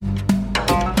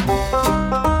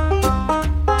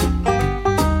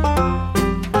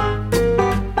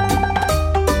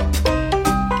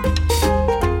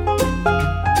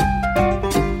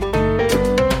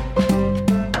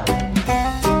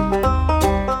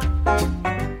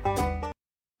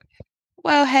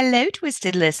hello,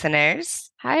 twisted listeners.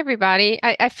 Hi, everybody.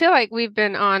 I feel like we've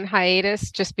been on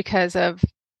hiatus just because of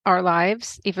our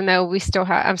lives, even though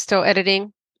I'm still editing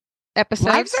Lives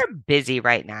episodes. are busy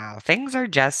right now. Things are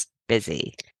just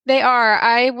busy. They are.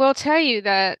 I will tell you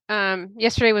that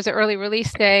yesterday was an early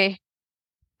release day.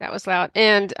 That was loud.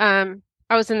 And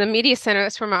I was in the media center.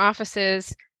 That's where my office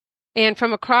is. And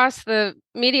from across the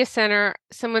media center,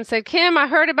 someone said, Kim, I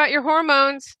heard about your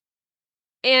hormones.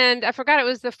 And I forgot it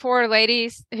was the four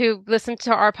ladies who listened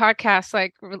to our podcast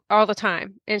like all the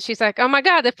time. And she's like, "Oh my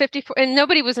God, the 54." And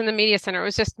nobody was in the media center. It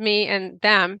was just me and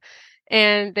them.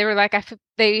 And they were like,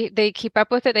 they keep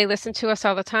up with it. They listen to us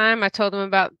all the time. I told them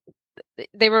about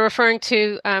they were referring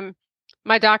to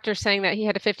my doctor saying that he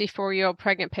had a 54-year-old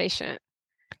pregnant patient,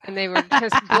 and they were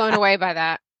just blown away by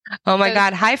that. Oh my So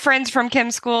God. Hi, friends from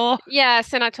Kim School.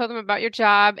 yes, and I told them about your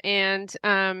job, and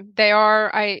they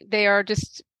are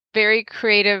just very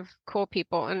creative, cool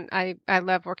people, and I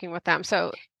love working with them.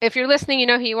 So if you're listening, you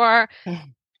know who you are.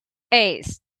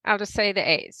 A's. I'll just say the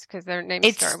A's because their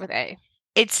names start It's with A.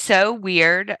 it's so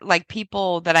weird. Like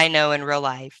people that I know in real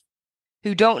life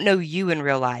who don't know you in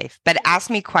real life, but Mhm. ask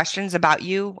me questions about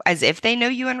you as if they know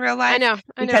you in real I life know,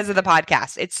 I know. because of the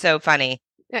podcast. It's so funny.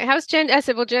 Like, how's Jen? I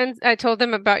said, well, Jen, I told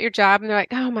them about your job, and they're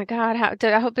like, oh my God,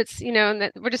 I hope it's, and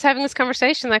that we're just having this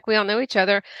conversation like we all know each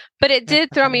other. But it That's did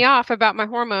so throw me funny. off about my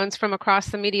hormones from across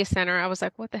the media center. I was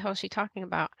like, what the hell is she talking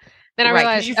about? Then I Right.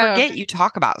 Because realized, you oh, forget you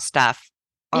talk about stuff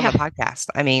on yeah, the podcast.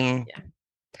 I mean, yeah,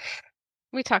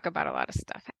 we talk about a lot of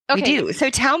stuff. we Okay, do. So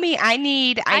tell me, I I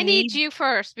need need, you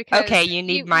first okay, because you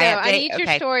need you, my no, I update. need your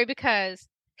Okay. story because,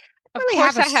 of Really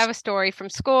have course, a, I have a story from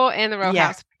school and the row yeah.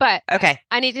 house, but Okay.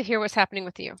 I need to hear what's happening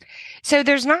with you. So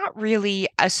there's not really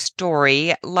a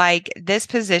story like this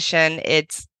position.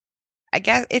 I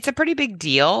guess it's a pretty big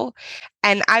deal.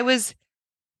 And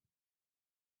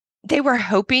they were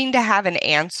hoping to have an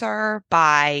answer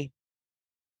by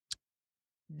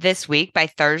this week, by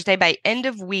Thursday, by end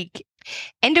of week.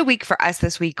 End of week for us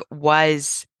this week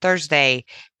was Thursday.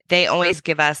 They always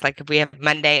give us, like, if we have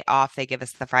Monday off, they give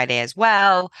us the Friday as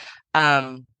well.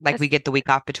 Like That's we get the week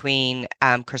off between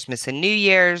Christmas and New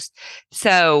Year's.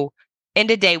 So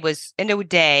end of the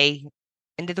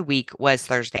week was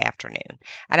Thursday afternoon.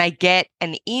 And I get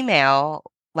an email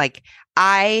like,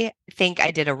 I think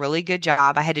I did a really good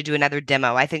job. I had to do another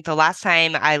demo. I think the last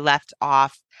time I left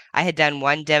off, I had done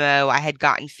one demo, I had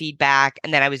gotten feedback,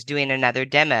 and then I was doing another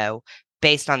demo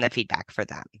based on the feedback for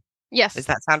them. Does yes,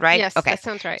 that sound right? yes, Okay. that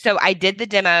sounds right. So I did the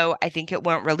demo. I think it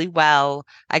went really well.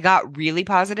 I got really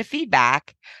positive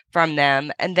feedback from them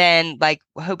and then like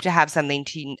hope to have something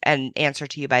to an answer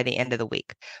to you by the end of the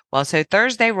week. Well, so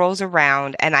Thursday rolls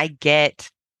around and I get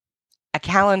a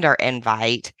calendar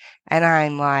invite and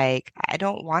I'm like, I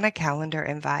don't want a calendar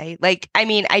invite. Like, I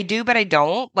mean, I do, but I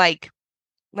don't. Like,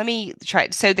 let me try.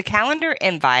 So the calendar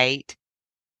invite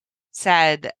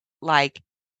said, like,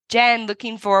 Jen,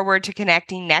 looking forward to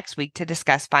connecting next week to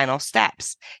discuss final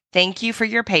steps. Thank you for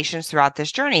your patience throughout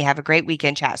this journey. Have a great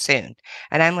weekend. Chat soon.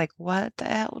 And I'm like, what the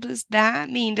hell does that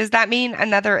mean? Does that mean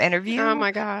another Oh interview?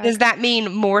 my God. Does that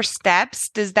mean more steps?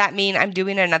 Does that mean I'm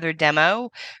doing another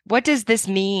demo? What does this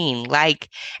mean? Like,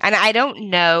 and I don't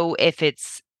know if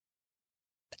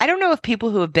people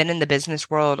who have been in the business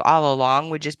world all along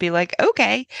would just be like,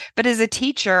 okay. But as a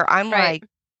teacher, I'm Right. like,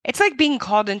 it's like being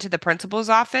called into the principal's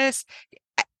office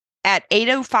at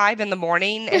 8:05 in the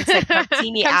morning and said, come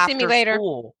see me Come see me after later.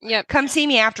 school. Yep. Come see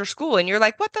me after school. And you're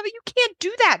like, what the, you can't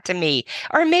do that to me.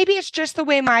 Or maybe it's just the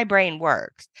way my brain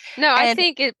works. No, I And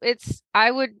think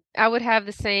I would have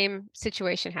the same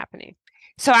situation happening.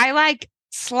 so I like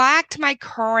slacked my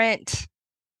current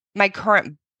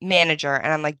manager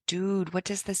and I'm like, dude, what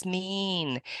does this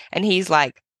mean? And he's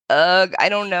like, ugh, I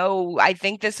don't know. I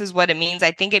think this is what it means.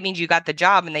 I think it means you got the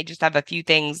job and they just have a few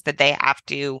things that they have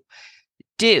to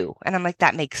do. And I'm like,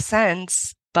 that makes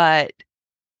sense. But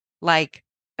like,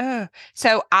 uh.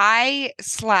 So I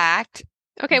slacked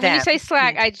Okay, when you them. say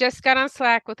Slack, I just got on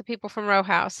Slack with the people from Row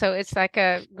House, so it's like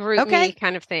a group me Okay.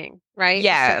 kind of thing, right? So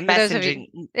Yeah, for those of you,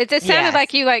 messaging. it sounded Yes.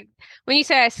 like you like when you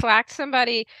say I slacked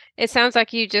somebody, it sounds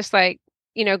like you just like,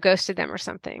 ghosted them or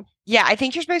something. Yeah, I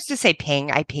think you're supposed to say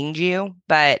ping. I pinged you,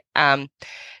 but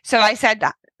so I said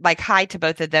like hi to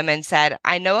both of them and said,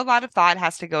 I know a lot of thought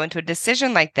has to go into a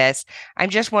decision like this.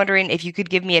 I'm just wondering if you could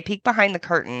give me a peek behind the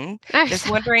curtain. Just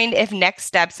wondering if next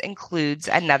steps includes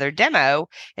another demo.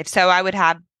 If so, I would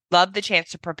have loved the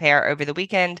chance to prepare over the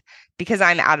weekend because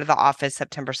I'm out of the office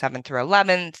September 7th through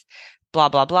 11th, blah,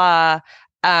 blah, blah.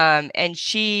 And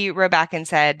she wrote back and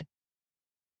said,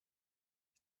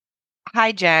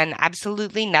 hi, Jen.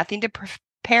 Absolutely nothing to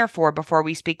prepare for before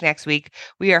we speak next week.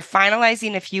 We are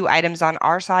finalizing a few items on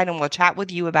our side and we'll chat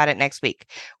with you about it next week.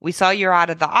 We saw you're out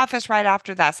of the office right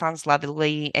after. That sounds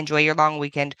lovely. Enjoy your long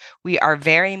weekend. We are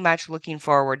very much looking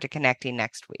forward to connecting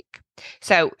next week.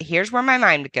 So here's where my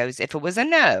mind goes. If it was a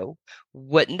no,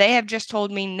 wouldn't they have just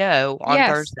told me no on Yes.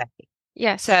 Thursday?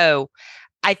 Yes. So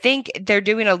I think they're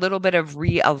doing a little bit of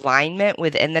realignment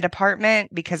within the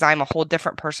department because I'm a whole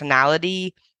different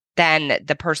personality than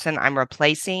the person I'm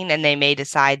replacing. And they may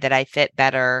decide that I fit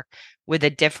better with a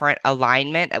different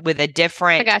alignment, with a I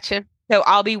different. got you. So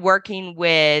I'll be working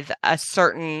with a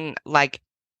certain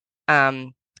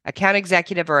um account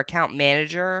executive or account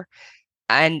manager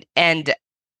and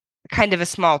kind of a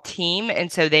small team.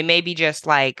 And so they may be just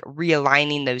like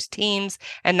realigning those teams,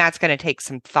 and that's going to take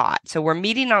some thought. So we're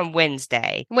meeting on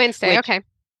Wednesday, Wednesday. which Okay.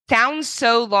 sounds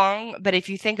so long, but if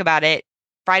you think about it,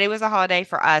 Friday was a holiday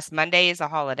for us, Monday is a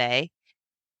holiday.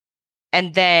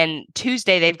 And then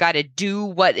Tuesday, they've got to do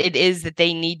what it is that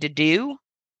they need to do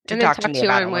to And then talk to talk me to you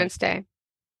about on it Wednesday. Wednesday.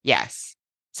 Yes.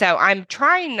 So I'm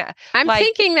trying, I'm like,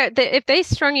 thinking that if they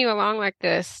strung you along like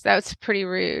this, that's pretty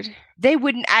rude. they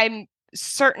wouldn't, I'm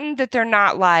certain that they're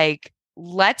not like,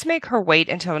 let's make her wait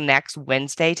until next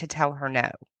Wednesday to tell her no.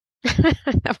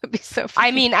 That would be so I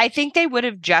funny. mean, I think they would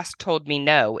have just told me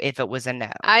no if it was a no.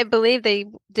 I believe they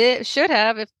did should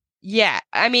have if Yeah.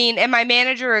 I mean, and my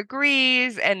manager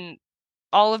agrees, and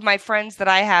all of my friends that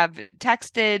I have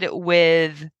texted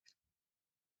with,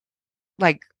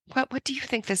 like, what do you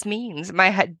think this means?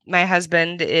 My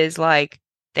husband is like,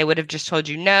 they would have just told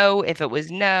you no if it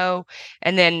was no.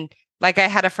 And then like I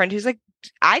had a friend who's like,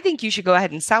 I think you should go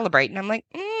ahead and celebrate. And I'm like,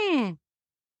 I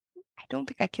don't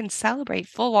think I can celebrate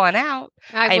full on out.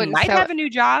 I I wouldn't might sell it. have a new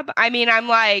job. I mean, I'm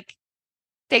like,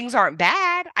 things aren't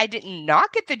bad. I did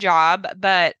not get the job,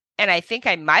 but and I think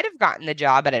I might have gotten the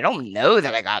job, but I don't know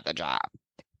that I got the job.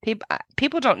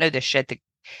 People don't know the shit.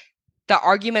 The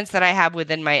arguments that I have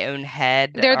within my own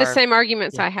head They're the are, same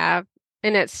arguments yeah. I have,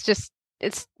 and it's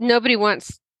nobody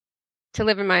wants to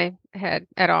live in my head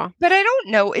at all. But I don't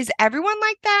know. Is everyone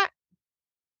like that?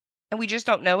 And we just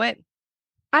don't know it?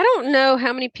 I don't know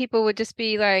how many people would just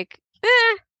be like,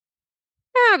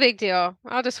 no big deal.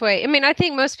 I'll just wait. I mean, I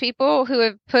think most people who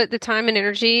have put the time and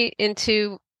energy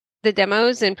into the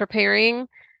demos and preparing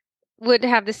would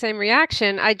have the same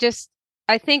reaction. I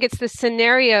think it's the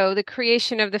scenario, the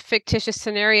creation of the fictitious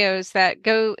scenarios that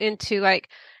go into like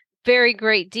very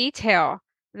great detail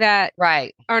that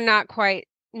Right. are not quite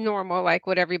normal, like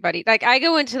what everybody, like I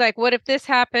go into like, what if this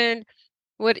happened?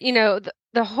 What,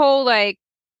 the whole like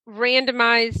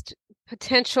randomized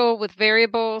potential with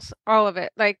variables, all of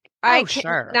it. Like I Oh,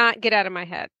 sure. cannot get out of my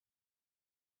head.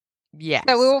 So we Yes.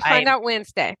 will find out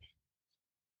Wednesday.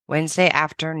 Wednesday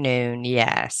afternoon.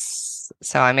 Yes.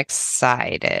 So I'm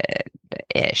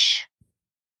excited-ish.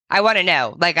 I want to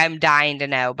know. Like I'm dying to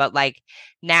know, but like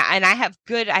now and I have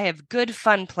good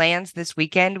fun plans this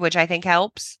weekend, which I think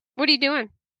helps. What are you doing?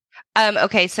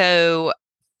 Okay, so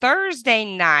Thursday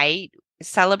night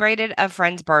celebrated a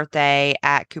friend's birthday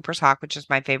at Cooper's Hawk, which is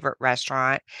my favorite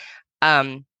restaurant.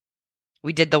 Um,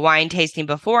 we did the wine tasting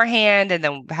beforehand and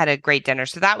then had a great dinner.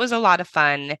 So that was a lot of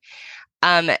fun.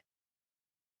 Um,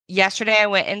 Yesterday I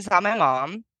went and saw my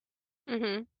mom.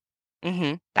 Mm-hmm.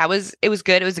 It was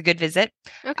good. It was a good visit.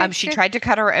 Okay, She good. tried to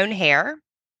cut her own hair.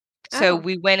 So Oh,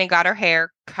 we went and got her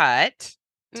hair cut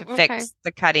to okay. fix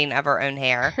the cutting of her own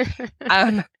hair.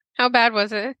 Um, How bad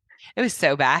was it? it was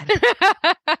so bad.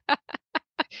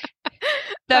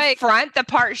 The Like, front, the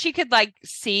part she could like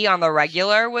see on the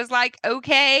regular was like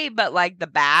okay, but like the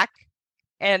back.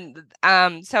 And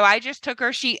so I just took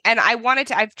her.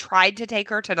 I've tried to take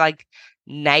her to like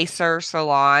nicer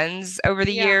salons over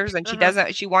the yeah. years, and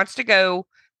Uh-huh. she wants to go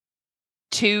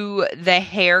to the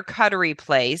hair cuttery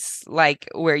place, like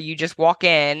where you just walk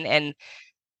in. And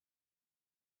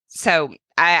so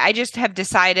I just have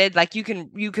decided like you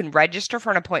can register for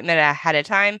an appointment ahead of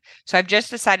time. So I've just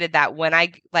decided that when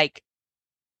I like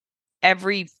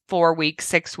every 4 weeks,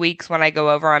 6 weeks when I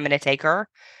go over, I'm going to take her.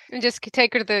 And just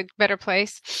take her to the better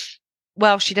place.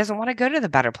 Well, she doesn't want to go to the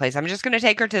better place. I'm just going to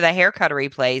take her to the hair cuttery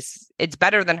place. It's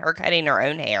better than her cutting her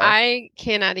own hair. I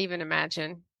cannot even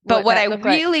imagine But what what I that looked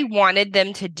like. really wanted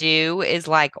them to do is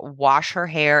like wash her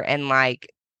hair and like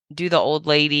do the old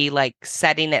lady like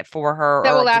setting it for her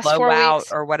That or will a last four blowout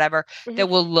weeks. or whatever Mhm. that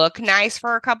will look nice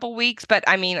for a couple weeks. But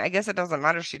I mean, I guess it doesn't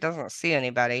matter. She doesn't see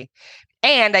anybody.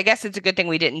 And I guess it's a good thing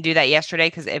we didn't do that yesterday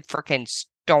because it freaking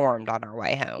stormed on our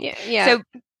way home. Yeah, yeah. So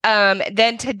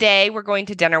then today we're going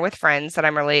to dinner with friends that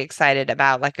I'm really excited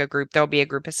about, like a group. There'll be a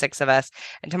group of 6 of us.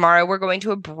 And tomorrow we're going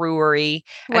to a brewery.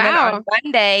 And then on Wow.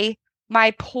 Monday,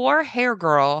 my poor hair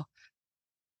girl,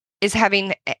 is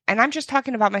having, and I'm just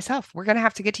talking about myself. We're gonna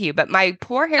have to get to you, but my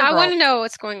poor hair I want girl to know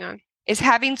what's going on. is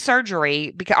having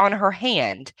surgery because on her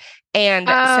hand. And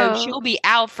so she'll Oh, be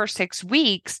out for 6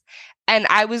 weeks. And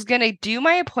I was going to do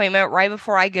my appointment right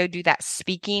before I go do that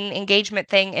speaking engagement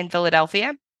thing in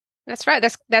Philadelphia, that's right.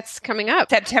 That's coming up.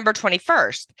 September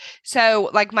 21st. So,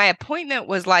 like, my appointment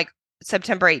was like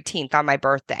September 18th on my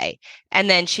birthday. And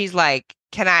then she's like,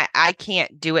 I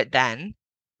can't do it then.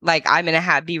 Like, I'm going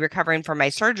to be recovering from my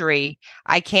surgery.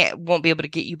 Won't be able to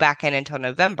get you back in until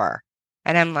November.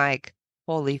 And I'm like,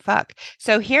 holy fuck.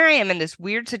 So here I am in this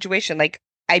weird situation. Like,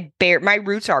 my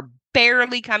roots are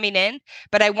barely coming in,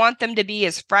 but I want them to be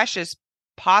as fresh as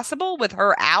possible with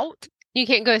her out. You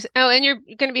can't go. Oh, and you're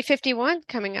going to be 51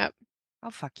 coming up. Oh,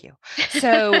 fuck you.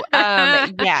 So,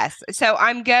 yes. So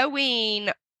I'm going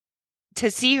to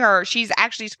see her. She's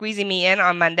actually squeezing me in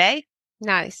on Monday.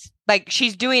 Nice. Like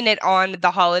she's doing it on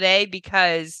the holiday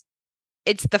because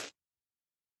it's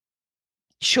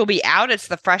she'll be out. It's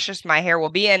the freshest my hair will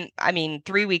be. And I mean,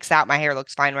 3 weeks out, my hair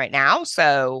looks fine right now.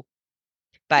 So,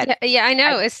 but Yeah, yeah, I I,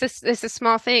 know. It's the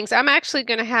small things. I'm actually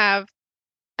going to have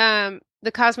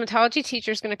the cosmetology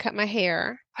teacher is going to cut my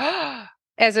hair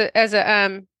as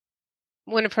a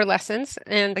one of her lessons,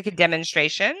 and like a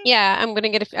demonstration. yeah, I'm going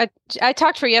to get I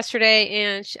talked to her yesterday,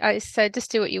 and I said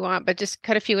just do what you want, but just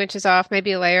cut a few inches off,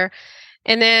 maybe a layer.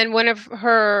 And then one of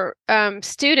her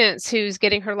students who's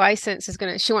getting her license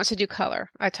she wants to do color.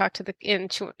 I talked to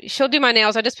and she'll do my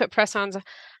nails. I just put press-ons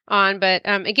on, but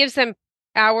it gives them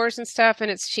hours and stuff, and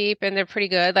it's cheap, and they're pretty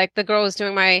good. Like the girl who's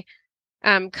doing my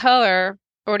color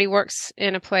already works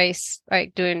in a place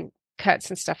like doing cuts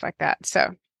and stuff like that. So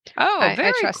Oh, I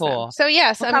very trust them. cool. So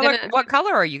yes, I'm gonna. What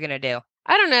color are you gonna do?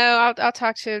 I don't know.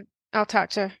 I'll talk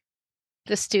to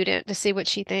the student to see what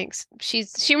she thinks. She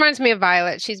reminds me of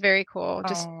Violet. She's very cool,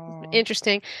 just Oh.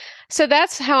 interesting. So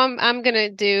that's how I'm gonna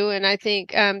do. And I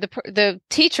think the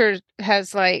teacher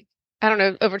has like I don't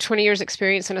know over 20 years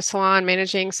experience in a salon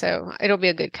managing, so it'll be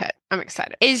a good cut. I'm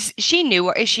excited. Is she new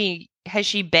or has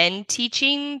she been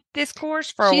teaching this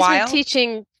course for a She's been while?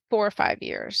 teaching 4 or 5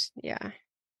 years. Yeah.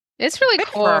 It's really Good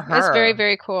for cool. It's very, her.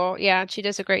 very cool. Yeah, she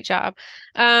does a great job.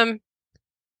 Um,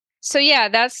 so yeah,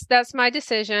 that's my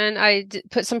decision. I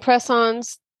put some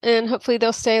press-ons and hopefully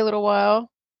they'll stay a little while.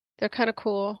 They're kind of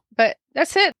cool. But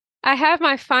that's it. I have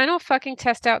my final fucking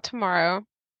test out tomorrow.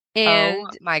 Oh And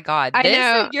my God. I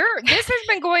know. This has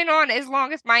been going on as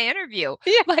long as my interview.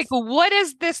 Like, Yes. what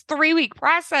is this 3 week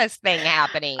process thing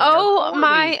happening or Oh 4 weeks?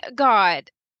 my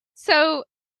God. So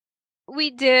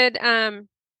we did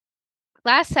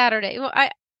last Saturday.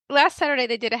 Last Saturday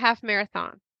they did a half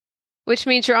marathon, which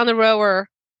means you're on the rower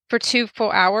for 2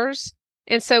 full hours.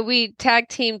 And so we tag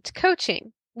teamed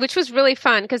coaching, which was really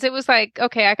fun because it was like,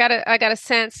 okay, I got a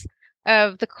sense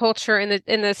of the culture in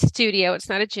the studio. It's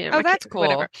not a gym. Oh, I can't, that's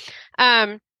whatever. cool.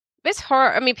 Um, it's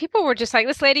hard. I mean, people were just like,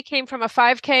 this lady came from a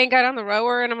 5K and got on the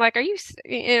rower, and I'm like, are you,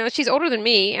 she's older than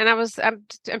me, and I'm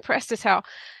just impressed as hell.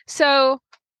 So,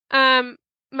 um,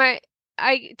 my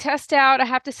I test out. I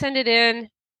have to send it in.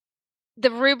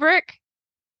 The rubric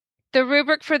the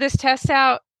rubric for this test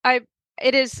out,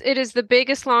 it is the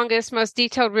biggest, longest, most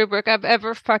detailed rubric I've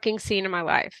ever fucking seen in my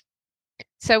life.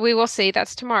 So we will see.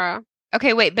 That's tomorrow.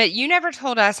 Okay, wait, but you never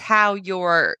told us how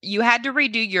you had to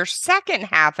redo your second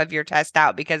half of your test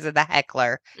out because of the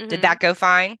heckler. Did Hmm. that go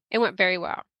fine? It went very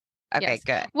well. Okay, Yes.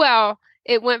 good. Well,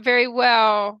 it went very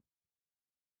well.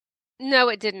 No,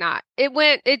 it did not.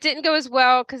 It didn't go as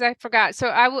well because I forgot. So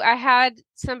I had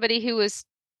somebody who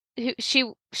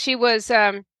she was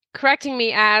correcting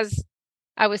me as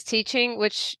I was teaching,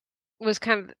 which was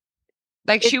kind of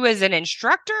Like it. she was an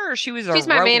instructor or she was a She's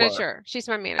my rower? manager. She's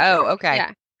my Oh, manager. okay.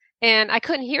 Yeah. And I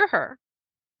couldn't hear her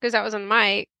because I was on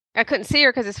mic. I couldn't see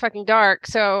her because it's fucking dark.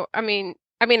 So,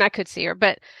 I could see her,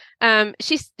 but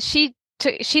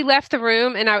she left the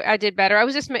room and I did better. I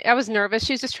was nervous.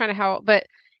 She was just trying to help, but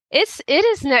it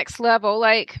is next level.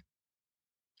 Like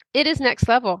it is next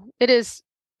level. It is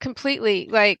completely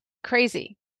like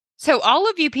crazy. So all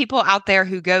of you people out there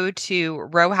who go to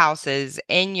row houses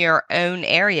in your own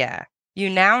area, you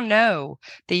now know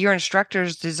that your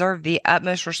instructors deserve the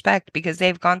utmost respect because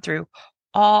they've gone through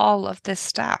all of this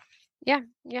stuff. Yeah.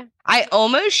 Yeah. I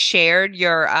almost shared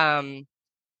your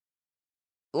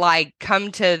like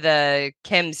come to the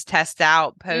Kim's test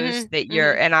out Hmm. post that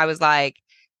you're Hmm. and I was like,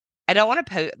 I don't want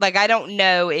to post like I don't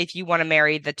know if you want to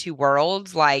marry the two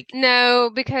worlds. Like, No,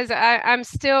 because I'm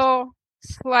still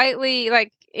slightly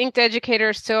like inked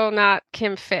educator, still not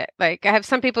Kim fit. Like I have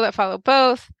some people that follow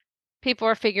both. People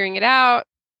are figuring it out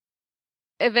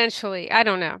eventually. I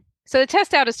don't know. So the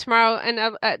test out is tomorrow, and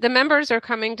the members are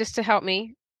coming just to help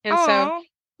me. And so, oh.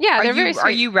 Yeah, Are they're very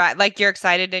you sweet. like you're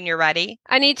excited and you're ready?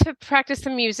 I need to practice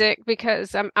some music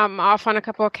because I'm off on a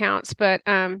couple accounts, but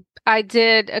I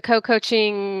did a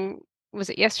co-coaching, was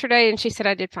it yesterday? And she said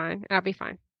I did fine. I'll be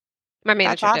fine. My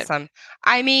That's manager did. awesome.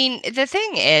 I mean, the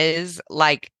thing is,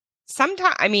 like,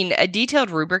 sometimes, I mean, a detailed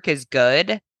rubric is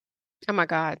good, Oh my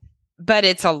God. but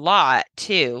it's a lot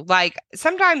too. Like,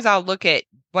 sometimes I'll look at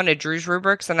one of Drew's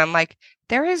rubrics and I'm like,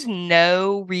 there is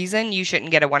no reason you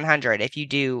shouldn't get a 100 if you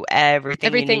do everything you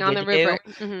Everything on needed the to do.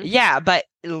 rubric. Hmm. Yeah, but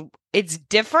it's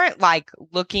different, like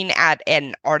looking at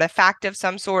an artifact of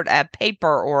some sort, a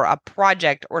paper or a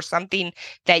project or something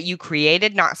that you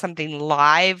created, not something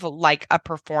live like a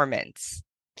performance.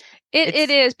 It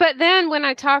It's is. But then when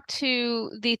I talk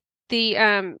to the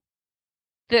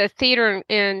the theater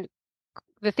and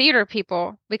the theater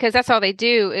people, because that's all they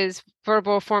do is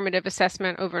verbal formative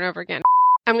assessment over and over again.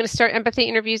 I'm going to start empathy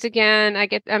interviews again. I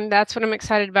get that's what I'm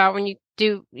excited about when you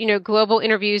do, global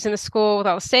interviews in the school with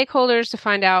all the stakeholders to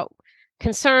find out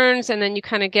concerns, and then you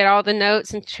kind of get all the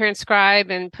notes and transcribe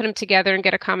and put them together and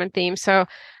get a common theme. So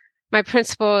my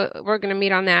principal, we're going to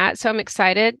meet on that. So I'm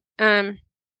excited in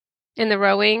the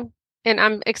rowing, and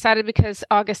I'm excited because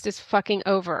August is fucking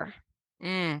over.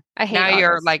 mm, I hate now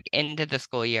you're August. like into the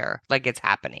school year, like it's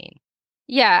happening.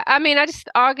 Yeah, I mean, I just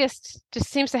August just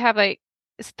seems to have like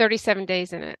it's 37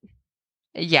 days in it.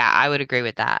 Yeah, I would agree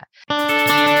with that.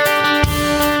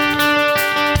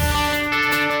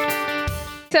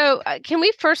 So, can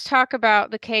we first talk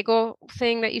about the Kegel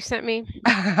thing that you sent me?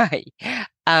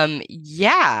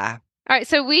 Yeah. All right,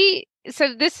 so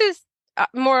this is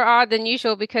more odd than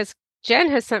usual because Jen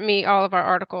has sent me all of our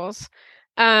articles.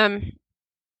 Um,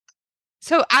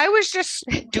 So I was just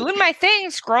doing my thing,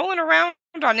 scrolling around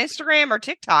on Instagram or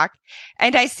TikTok,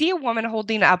 and I see a woman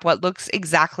holding up what looks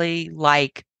exactly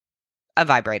like a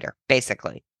vibrator,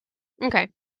 basically. okay,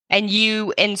 And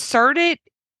you insert it,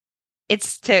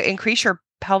 it's to increase your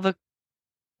pelvic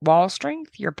wall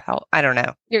strength, I don't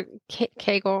know, your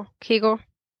Kegel.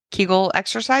 Kegel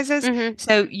exercises. Mm-hmm.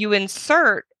 So you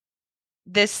insert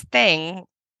this thing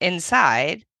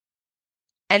inside,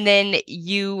 and then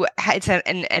it's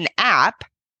an app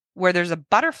where there's a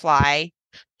butterfly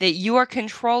that you are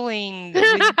controlling with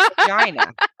your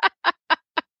vagina.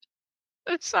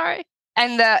 I'm sorry.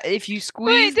 And if you Wait,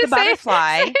 squeeze the just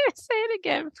butterfly say it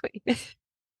again, please.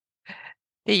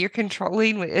 that you're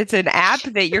controlling, it's an app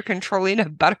that you're controlling a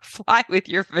butterfly with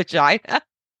your vagina.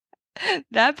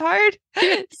 That part.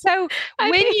 So I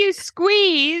when think you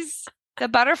squeeze, the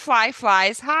butterfly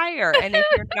flies higher. And if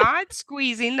you're not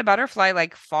squeezing, the butterfly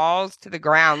like falls to the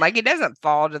ground. Like it doesn't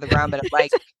fall to the ground, but it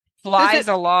like does it flies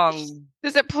along.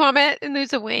 does it plummet and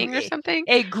lose a wing or It something?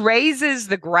 it grazes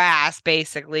the grass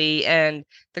basically. And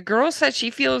the girl said she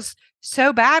feels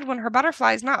so bad when her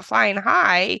butterfly is not flying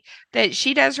high that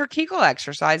she does her Kegel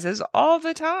exercises all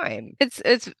the time It's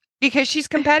because she's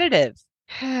competitive.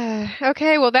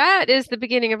 okay, well that is the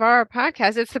beginning of our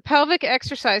podcast. It's the pelvic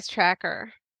exercise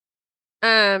tracker.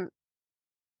 Um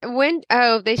when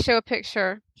oh, they show a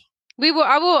picture.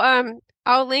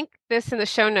 I'll link this in the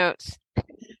show notes.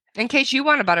 In case you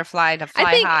want a butterfly to I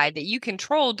fly think high that you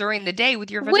control during the day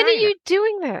with your when are vagina. you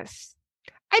doing this?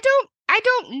 I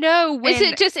don't know Is when.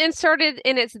 it just inserted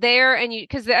and it's there and you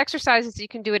because the exercises you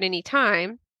can do it any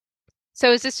time.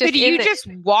 So is this So just do in you the just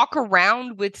walk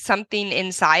around with something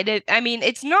inside it? I mean,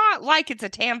 it's not like it's a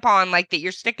tampon like that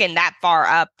you're sticking that far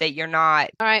up that you're not.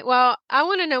 All right, well, I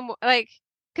want to know more like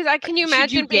because I can you Should you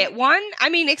imagine get being one? I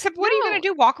mean, except what are you going no, to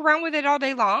do? Walk around with it all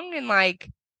day long and like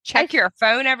I check your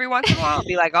phone every once in a while and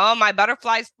be like, "Oh, my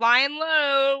butterfly's flying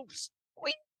low."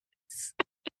 Squeaks.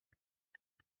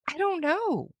 I don't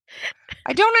know.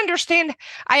 I don't understand.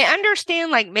 I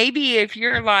understand like maybe if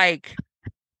you're like,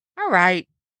 all right,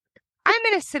 I'm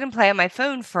going to sit and play on my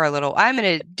phone for a little. I'm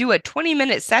going to do a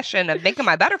 20-minute session of making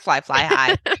my butterfly fly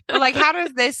high. But like,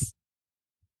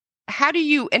 how do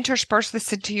you intersperse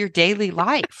this into your daily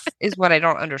life is what I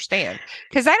don't understand.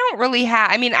 Because I don't really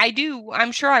have, I mean, I do,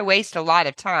 I'm sure I waste a lot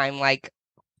of time like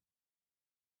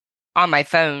on my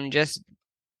phone, just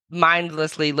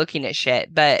mindlessly looking at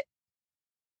shit. But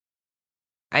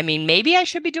I mean, maybe I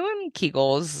should be doing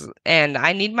Kegels and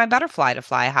I need my butterfly to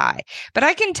fly high. But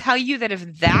I can tell you that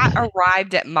if that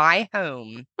arrived at my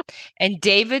home and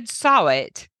David saw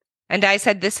it and I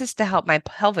said, this is to help my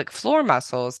pelvic floor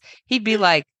muscles, he'd be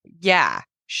like, yeah,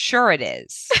 sure it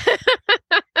is.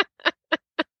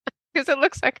 because it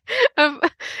looks like um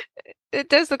it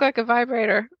does look like a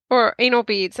vibrator or anal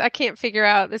beads. I can't figure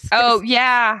out this Oh, because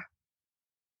yeah.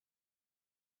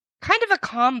 Kind of a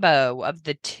combo of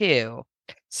the two.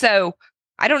 So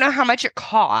I don't know how much it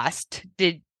cost.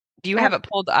 Do you I have have it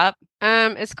pulled up?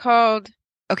 it's called.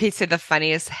 Okay, so the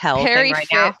funniest hell thing Perry right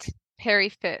now, Fit. Perry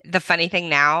Fit. the funny thing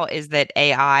now is that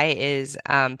AI is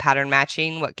pattern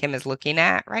matching what Kim is looking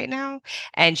at right now,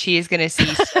 and she is going to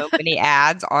see so many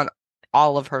ads on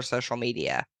all of her social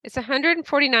media. It's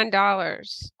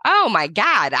 $149. Oh my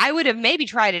God, I would have maybe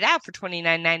tried it out for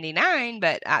 29.99,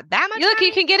 but that much Look, you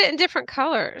money? can get it in different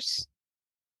colors,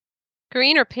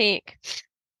 green or pink.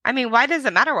 I mean, why does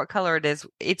it matter what color it is?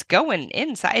 It's going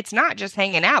inside. It's not just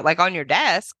hanging out like on your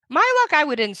desk. My luck, I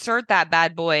would insert that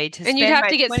bad boy to And you'd spend have my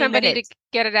to get 20 somebody to minutes.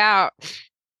 get it out.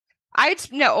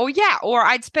 No, oh yeah, or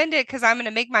I'd spend it because I'm going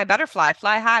to make my butterfly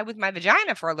fly high with my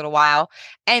vagina for a little while,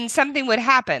 and something would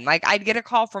happen. Like I'd get a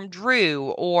call from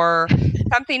Drew, or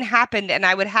something happened, and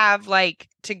I would have like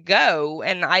to go,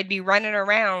 and I'd be running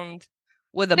around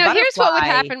with a No, here's what would butterfly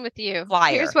happen with you. Here's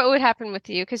flyer. what would happen with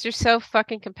you because you're so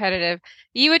fucking competitive.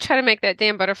 You would try to make that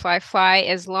damn butterfly fly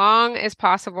as long as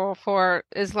possible for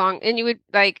as long, and you would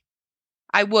like,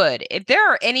 I would. If there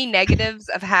are any negatives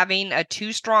of having a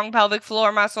too strong pelvic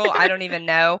floor muscle, I don't even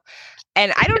know.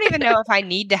 And I don't even know if I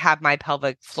need to have my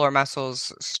pelvic floor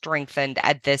muscles strengthened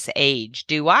at this age.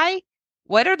 Do I?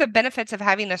 What are the benefits of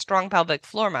having a strong pelvic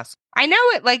floor muscle? I know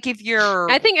it like if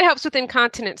you're I think it helps with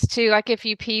incontinence too. Like if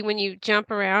you pee when you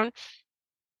jump around.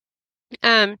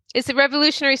 It's a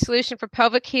revolutionary solution for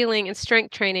pelvic healing and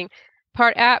strength training.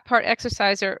 Part app, part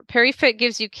exerciser. PeriFit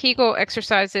gives you Kegel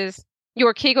exercises.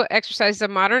 Your Kegel exercise is a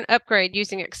modern upgrade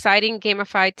using exciting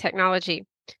gamified technology.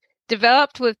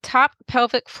 Developed with top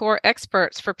pelvic floor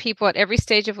experts for people at every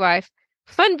stage of life,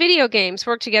 fun video games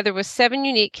work together with 7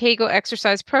 unique Kegel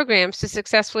exercise programs to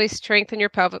successfully strengthen your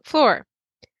pelvic floor.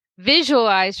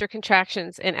 Visualize your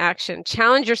contractions in action.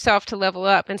 Challenge yourself to level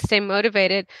up and stay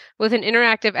motivated with an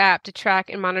interactive app to track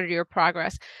and monitor your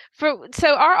progress.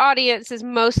 So our audience is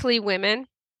mostly women,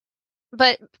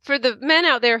 but for the men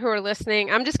out there who are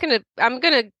listening, I'm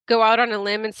gonna go out on a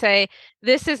limb and say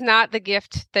this is not the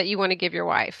gift that you want to give your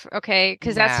wife, okay?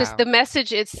 Because that's just the no.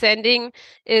 message it's sending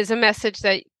is a message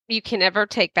that you can never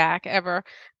take back ever,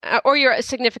 or your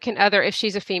significant other if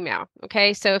she's a female,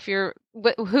 okay? So if you're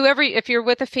if you're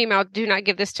with a female, do not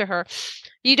give this to her.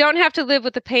 You don't have to live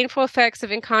with the painful effects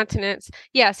of incontinence.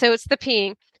 Yeah, so it's the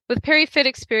peeing. With PeriFit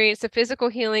experience, the physical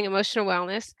healing, emotional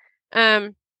wellness.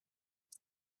 Um,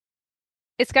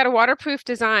 it's got a waterproof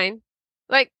design.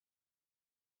 Like,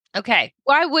 Okay.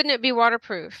 why wouldn't it be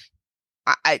waterproof?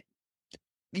 I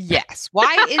yes.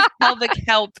 Why is pelvic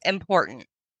health important?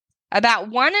 About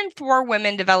 1 in 4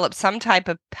 women develop some type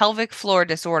of pelvic floor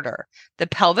disorder. The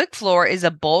pelvic floor is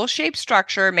a bowl shaped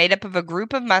structure made up of a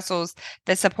group of muscles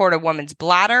that support a woman's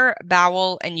bladder,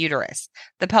 bowel, and uterus.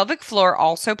 The pelvic floor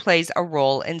also plays a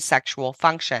role in sexual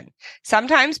function.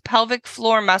 Sometimes pelvic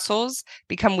floor muscles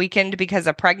become weakened because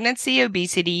of pregnancy,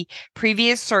 obesity,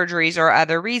 previous surgeries, or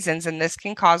other reasons, and this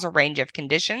can cause a range of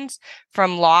conditions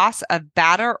from loss of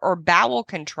bladder or bowel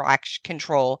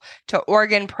control to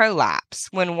organ prolapse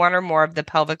when one or more of the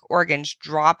pelvic organs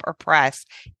drop or press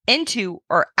into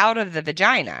or out of the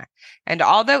vagina. And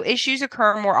although issues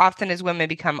occur more often as women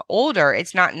become older,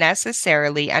 it's not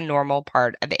necessarily a normal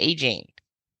part of aging.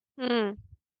 Hmm.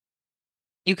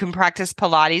 You can practice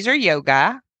Pilates or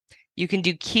yoga. You can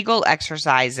do Kegel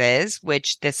exercises,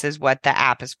 which this is what the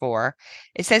app is for.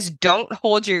 It says don't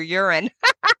hold your urine.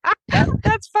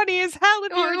 That's funny as hell.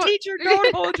 If you're a teacher,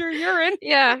 don't hold your urine.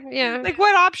 Yeah, yeah. Like,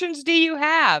 what options do you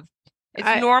have? It's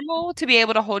I normal to be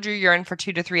able to hold your urine for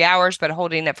 2 to 3 hours, but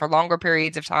holding it for longer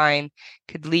periods of time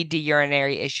could lead to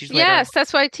urinary issues later on. yes,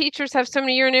 that's why teachers have so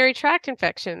many urinary tract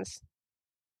infections.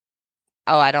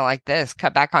 Oh, I don't like this.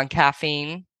 Cut back on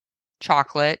caffeine,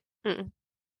 chocolate, Mm.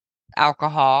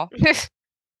 alcohol,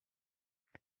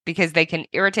 because they can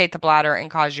irritate the bladder and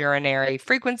cause urinary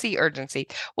frequency urgency.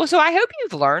 Well, so I hope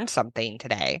you've learned something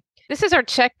today. This is our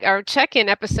check-in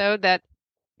episode that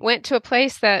went to a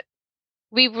place that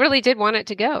we really did want it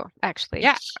to go, actually.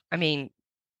 Yeah, I mean,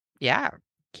 yeah.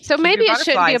 So Keep maybe your it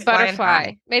shouldn't be a butterflies flying butterfly.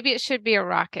 high. Maybe it should be a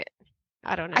rocket.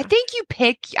 I don't I know. think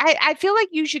I feel like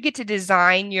you should get to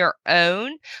design your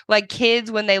own. Like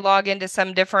kids, when they log into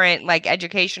some different like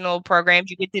educational programs,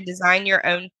 you get to design your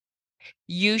own.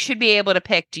 You should be able to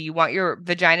pick, do you want your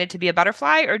vagina to be a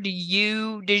butterfly, or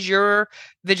does your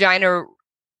vagina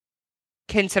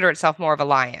consider itself more of a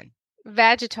lion?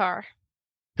 Vagatar.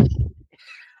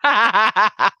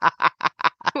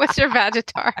 What's your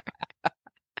Vagatar?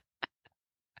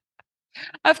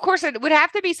 Of course, it would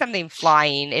have to be something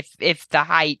flying if the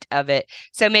height of it.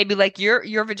 So maybe like your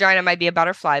vagina might be a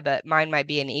butterfly, but mine might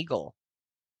be an eagle.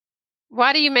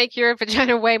 Why do you make your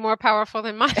vagina way more powerful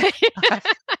than mine?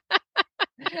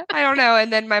 I don't know.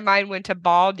 And then my mind went to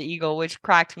bald eagle, which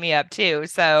cracked me up too.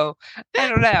 So I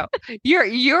don't know. Your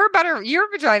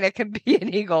vagina can be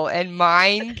an eagle, and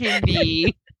mine can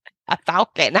be a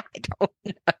falcon. I don't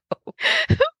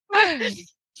know.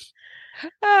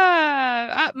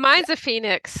 Mine's a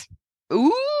phoenix.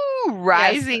 Ooh, Yes.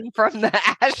 rising from the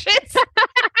ashes.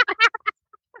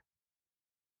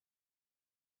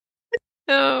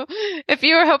 So if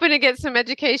you were hoping to get some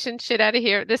education shit out of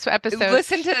here, this episode.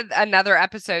 Listen to another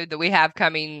episode that we have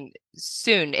coming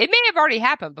soon. It may have already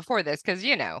happened before this because,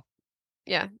 Yeah.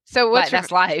 So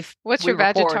that's life. what's We your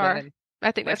record and Vagatar? then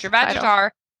I think what's that's your the title. Vagatar?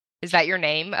 Is that your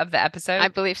name of the I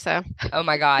episode? believe so. Oh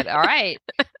my God. All right.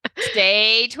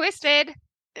 Stay twisted.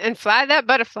 And fly that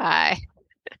butterfly.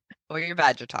 Or your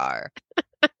Vagatar.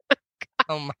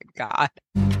 Oh my God.